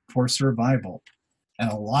useful for survival.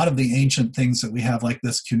 And a lot of the ancient things that we have, like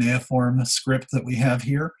this cuneiform script that we have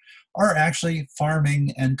here, are actually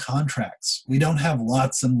farming and contracts. We don't have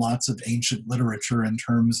lots and lots of ancient literature in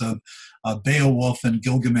terms of Beowulf and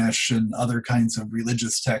Gilgamesh and other kinds of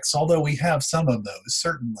religious texts, although we have some of those,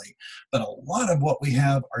 certainly. But a lot of what we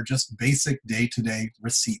have are just basic day-to-day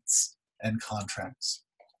receipts and contracts.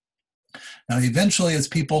 Now, eventually, as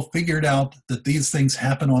people figured out that these things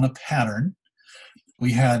happen on a pattern,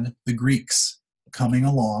 we had the Greeks coming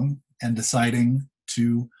along and deciding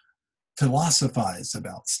to philosophize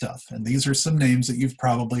about stuff. And these are some names that you've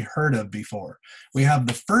probably heard of before. We have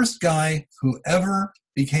the first guy who ever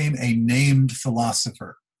became a named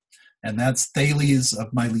philosopher, and that's Thales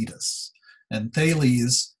of Miletus. And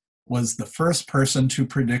Thales was the first person to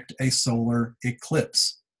predict a solar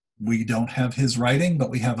eclipse. We don't have his writing,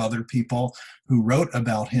 but we have other people who wrote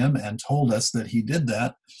about him and told us that he did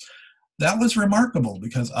that. That was remarkable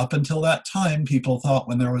because up until that time, people thought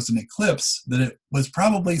when there was an eclipse that it was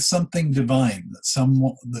probably something divine,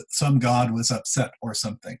 that some god was upset or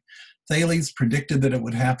something. Thales predicted that it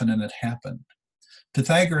would happen, and it happened.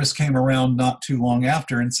 Pythagoras came around not too long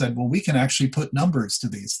after and said, well, we can actually put numbers to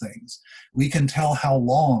these things. We can tell how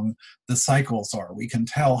long the cycles are. We can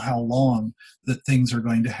tell how long that things are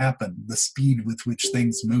going to happen, the speed with which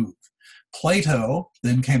things move. Plato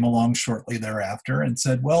then came along shortly thereafter and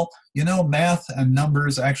said, well, you know, math and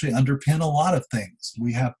numbers actually underpin a lot of things.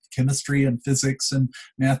 We have chemistry and physics and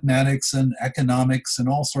mathematics and economics and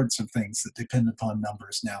all sorts of things that depend upon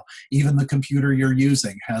numbers now. Even the computer you're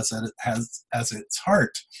using has as its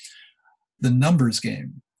heart the numbers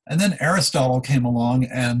game. And then Aristotle came along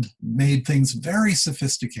and made things very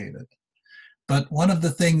sophisticated. But one of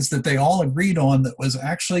the things that they all agreed on that was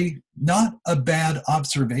actually not a bad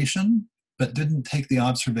observation, but didn't take the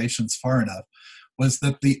observations far enough, was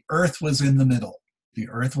that the Earth was in the middle. The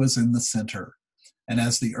Earth was in the center. And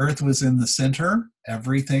as the Earth was in the center,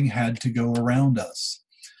 everything had to go around us.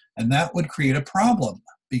 And that would create a problem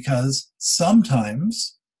because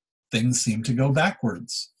sometimes things seem to go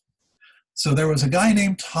backwards. So there was a guy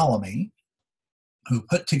named Ptolemy who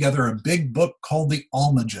put together a big book called the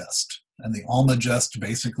Almagest. And the Almagest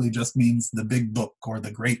basically just means the big book or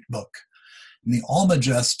the great book. And the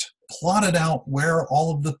Almagest plotted out where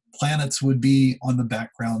all of the planets would be on the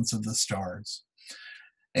backgrounds of the stars.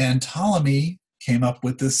 And Ptolemy came up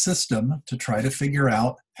with this system to try to figure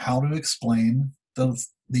out how to explain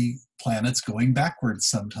the planets going backwards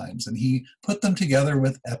sometimes. And he put them together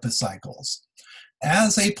with epicycles.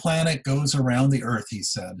 As a planet goes around the Earth, he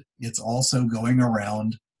said, it's also going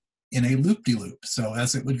around in a loop-de-loop. So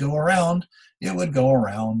as it would go around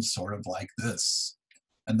sort of like this.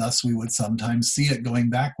 And thus we would sometimes see it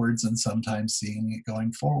going backwards and sometimes seeing it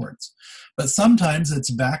going forwards. But sometimes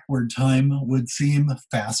its backward time would seem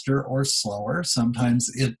faster or slower. Sometimes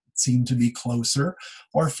it seemed to be closer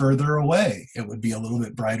or further away. It would be a little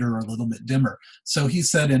bit brighter or a little bit dimmer. So he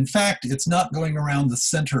said, in fact, it's not going around the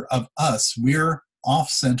center of us. We're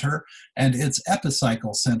off-center, and its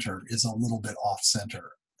epicycle center is a little bit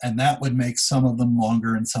off-center. And that would make some of them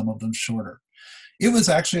longer and some of them shorter. It was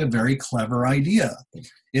actually a very clever idea.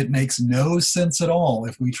 It makes no sense at all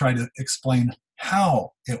if we try to explain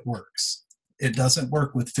how it works. It doesn't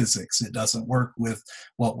work with physics. It doesn't work with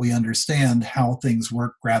what we understand how things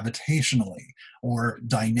work gravitationally or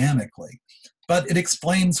dynamically. But it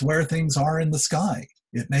explains where things are in the sky.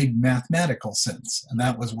 It made mathematical sense, and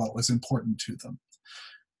that was what was important to them.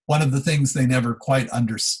 One of the things they never quite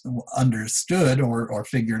understood or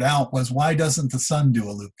figured out was, why doesn't the sun do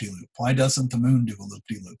a loop-de-loop? Why doesn't the moon do a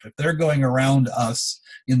loop-de-loop? If they're going around us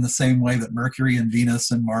in the same way that Mercury and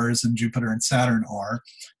Venus and Mars and Jupiter and Saturn are,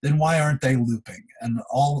 then why aren't they looping? And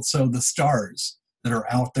also the stars that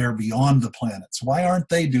are out there beyond the planets, why aren't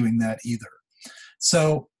they doing that either?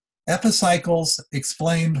 So epicycles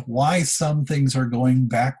explained why some things are going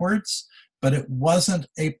backwards, but it wasn't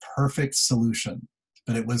a perfect solution.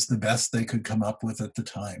 But it was the best they could come up with at the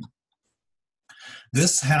time.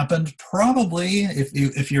 This happened probably,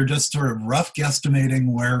 if you're just sort of rough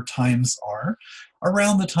guesstimating where times are,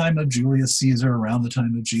 around the time of Julius Caesar, around the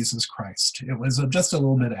time of Jesus Christ. It was just a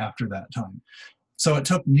little bit after that time. So it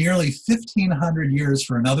took nearly 1,500 years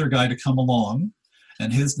for another guy to come along,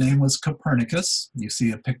 and his name was Copernicus. You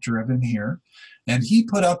see a picture of him here. And he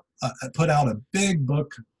put out a big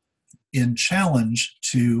book in challenge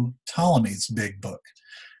to Ptolemy's big book.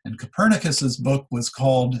 And Copernicus's book was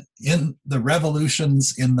called In the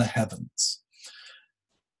Revolutions in the Heavens.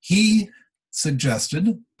 He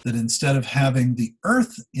suggested that instead of having the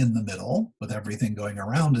Earth in the middle with everything going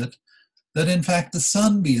around it, that in fact the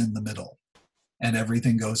sun be in the middle and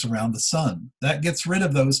everything goes around the sun. That gets rid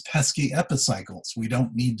of those pesky epicycles. We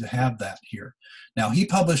don't need to have that here. Now, he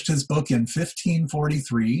published his book in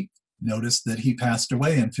 1543. Notice that he passed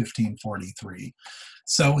away in 1543.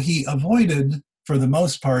 So he avoided, for the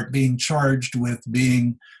most part, being charged with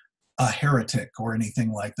being a heretic or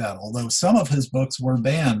anything like that, although some of his books were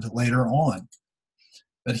banned later on.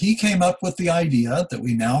 But he came up with the idea that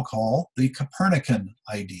we now call the Copernican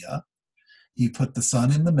idea. He put the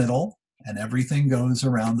sun in the middle, and everything goes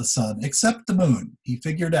around the sun, except the moon. He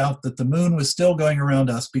figured out that the moon was still going around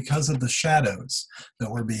us because of the shadows that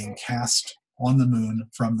were being cast on the moon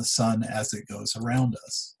from the sun as it goes around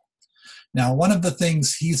us. Now, one of the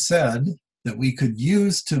things he said that we could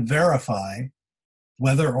use to verify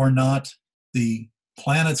whether or not the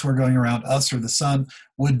planets were going around us or the sun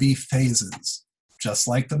would be phases, just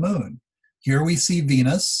like the moon. Here we see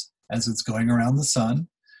Venus as it's going around the sun.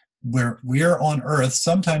 Where we're on Earth,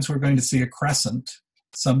 sometimes we're going to see a crescent,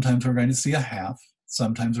 sometimes we're going to see a half,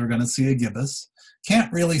 sometimes we're going to see a gibbous.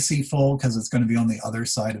 Can't really see full because it's going to be on the other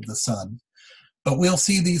side of the sun. But we'll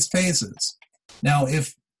see these phases. Now,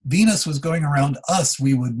 if Venus was going around us,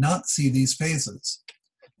 we would not see these phases.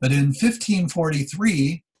 But in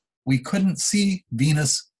 1543, we couldn't see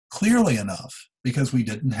Venus clearly enough because we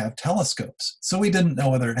didn't have telescopes. So we didn't know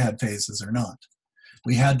whether it had phases or not.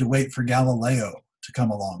 We had to wait for Galileo to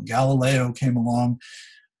come along. Galileo came along,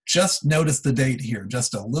 just notice the date here,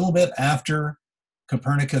 just a little bit after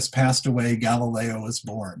Copernicus passed away, Galileo was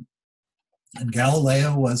born. And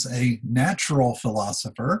Galileo was a natural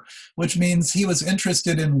philosopher, which means he was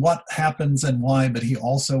interested in what happens and why, but he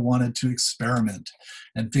also wanted to experiment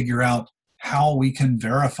and figure out how we can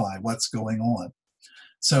verify what's going on.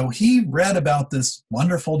 So he read about this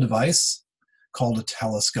wonderful device called a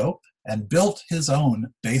telescope and built his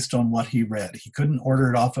own based on what he read. He couldn't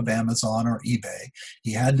order it off of Amazon or eBay.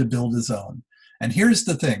 He had to build his own. And here's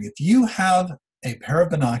the thing, if you have a pair of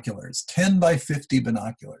binoculars, 10 by 50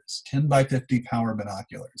 binoculars, 10 by 50 power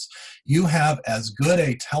binoculars, you have as good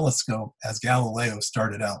a telescope as Galileo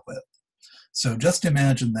started out with. So just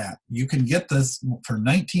imagine that. You can get this for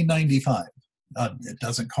 $19.95. It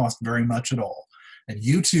doesn't cost very much at all. And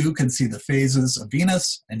you too can see the phases of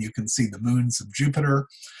Venus, and you can see the moons of Jupiter.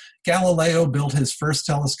 Galileo built his first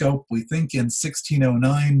telescope, we think in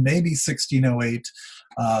 1609, maybe 1608,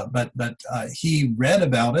 but he read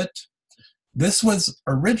about it. This was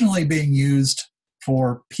originally being used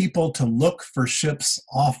for people to look for ships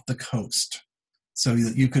off the coast so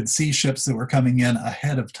that you could see ships that were coming in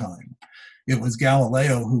ahead of time. It was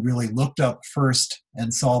Galileo who really looked up first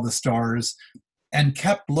and saw the stars and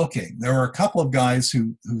kept looking. There were a couple of guys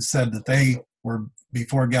who said that they were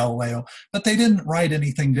before Galileo, but they didn't write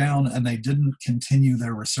anything down and they didn't continue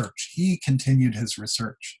their research. He continued his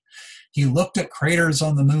research. He looked at craters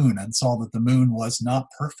on the moon and saw that the moon was not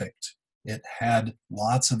perfect. It had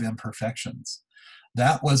lots of imperfections.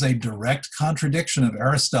 That was a direct contradiction of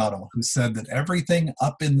Aristotle, who said that everything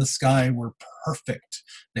up in the sky were perfect.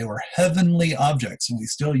 They were heavenly objects, and we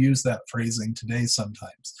still use that phrasing today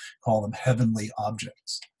sometimes, call them heavenly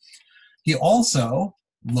objects. He also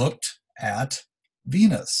looked at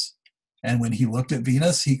Venus, and when he looked at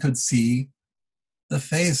Venus, he could see the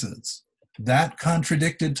phases. That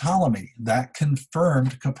contradicted Ptolemy. That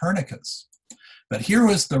confirmed Copernicus. But here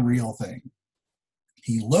was the real thing.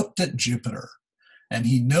 He looked at Jupiter, and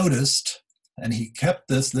he noticed, and he kept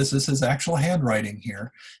this is his actual handwriting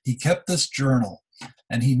here, he kept this journal.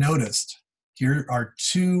 And he noticed here are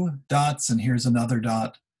 2 dots and here's another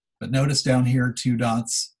dot. But notice down here 2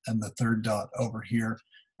 dots and the third dot over here.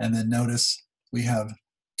 And then notice we have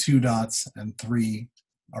 2 dots and 3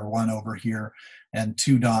 or 1 over here and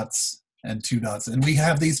 2 dots and 2 dots. And we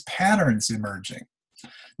have these patterns emerging.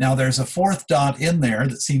 Now there's a 4th dot in there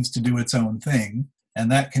that seems to do its own thing,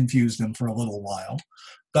 and that confused him for a little while.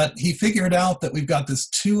 But he figured out that we've got this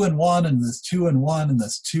 2 and 1 and this 2 and 1 and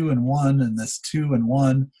this 2 and 1 and this 2 and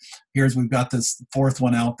 1. We've got this 4th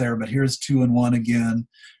one out there, but here's 2 and 1 again.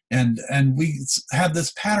 And we have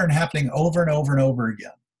this pattern happening over and over and over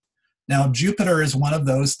again. Now Jupiter is one of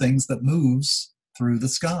those things that moves through the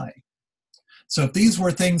sky. So if these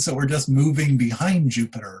were things that were just moving behind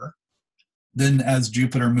Jupiter, then as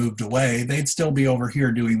Jupiter moved away, they'd still be over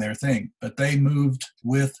here doing their thing. But they moved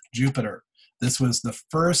with Jupiter. This was the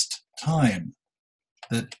first time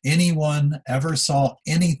that anyone ever saw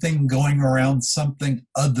anything going around something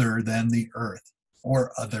other than the Earth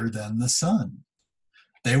or other than the sun.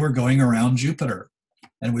 They were going around Jupiter,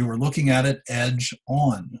 and we were looking at it edge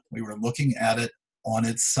on. We were looking at it on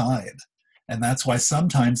its side. And that's why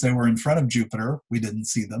sometimes they were in front of Jupiter, we didn't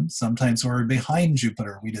see them. Sometimes they were behind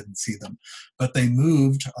Jupiter, we didn't see them. But they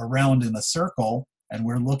moved around in a circle, and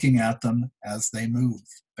we're looking at them as they move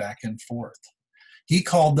back and forth. He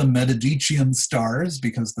called them Medicean stars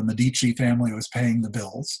because the Medici family was paying the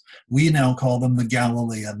bills. We now call them the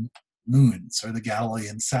Galilean moons, or the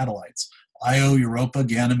Galilean satellites. Io, Europa,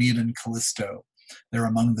 Ganymede, and Callisto. They're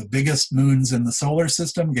among the biggest moons in the solar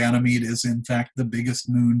system. Ganymede is, in fact, the biggest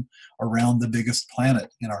moon around the biggest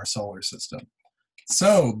planet in our solar system.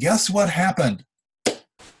 So, guess what happened?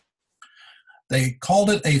 They called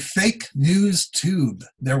it a fake news tube.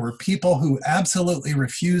 There were people who absolutely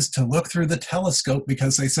refused to look through the telescope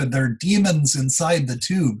because they said there are demons inside the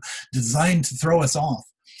tube designed to throw us off.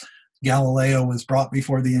 Galileo was brought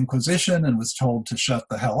before the Inquisition and was told to shut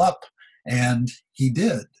the hell up, and he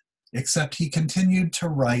did. Except he continued to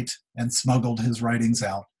write and smuggled his writings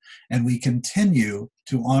out. And we continue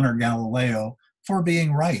to honor Galileo for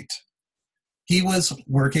being right. He was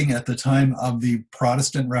working at the time of the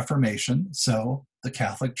Protestant Reformation, so the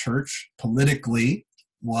Catholic Church politically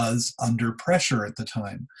was under pressure at the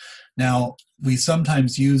time. Now, we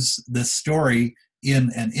sometimes use this story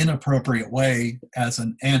in an inappropriate way as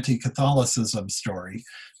an anti-Catholicism story.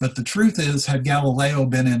 But the truth is, had Galileo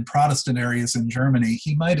been in Protestant areas in Germany,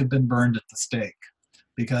 he might have been burned at the stake,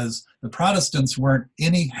 because the Protestants weren't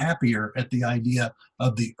any happier at the idea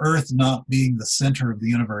of the earth not being the center of the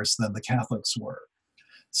universe than the Catholics were.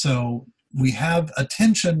 So we have a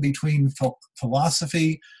tension between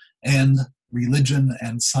philosophy and religion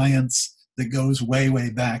and science that goes way,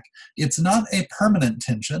 way back. It's not a permanent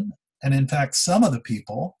tension. And in fact, some of the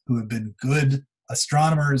people who have been good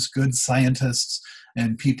astronomers, good scientists,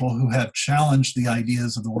 and people who have challenged the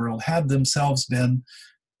ideas of the world have themselves been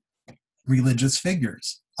religious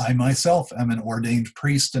figures. I myself am an ordained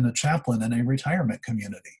priest and a chaplain in a retirement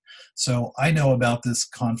community. So I know about this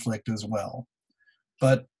conflict as well.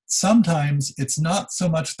 But sometimes it's not so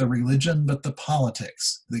much the religion, but the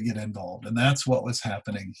politics that get involved. And that's what was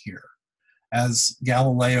happening here. As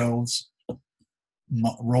Galileo's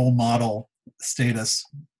role model status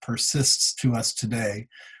persists to us today,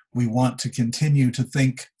 we want to continue to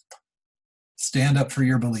think, stand up for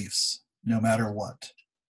your beliefs, no matter what.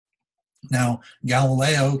 Now,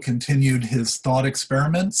 Galileo continued his thought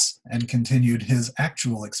experiments and continued his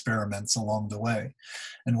actual experiments along the way.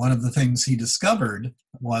 And one of the things he discovered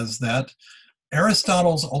was that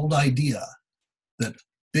Aristotle's old idea that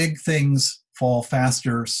big things fall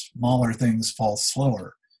faster, smaller things fall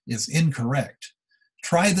slower is incorrect.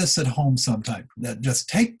 Try this at home sometime. Just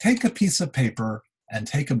take a piece of paper and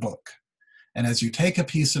take a book. And as you take a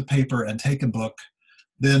piece of paper and take a book,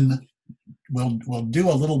 then we'll do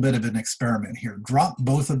a little bit of an experiment here. Drop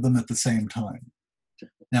both of them at the same time.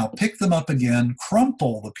 Now pick them up again,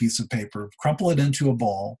 crumple the piece of paper, crumple it into a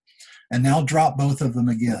ball, and now drop both of them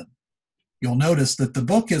again. You'll notice that the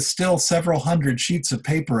book is still several hundred sheets of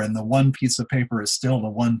paper and the one piece of paper is still the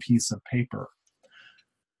one piece of paper.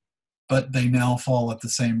 But they now fall at the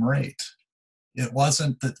same rate. It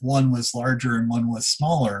wasn't that one was larger and one was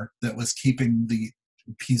smaller that was keeping the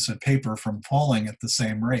piece of paper from falling at the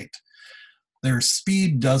same rate. Their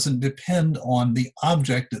speed doesn't depend on the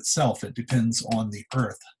object itself. It depends on the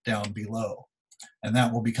earth down below. And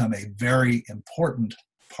that will become a very important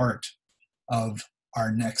part of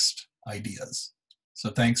our next ideas. So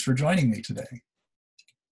thanks for joining me today.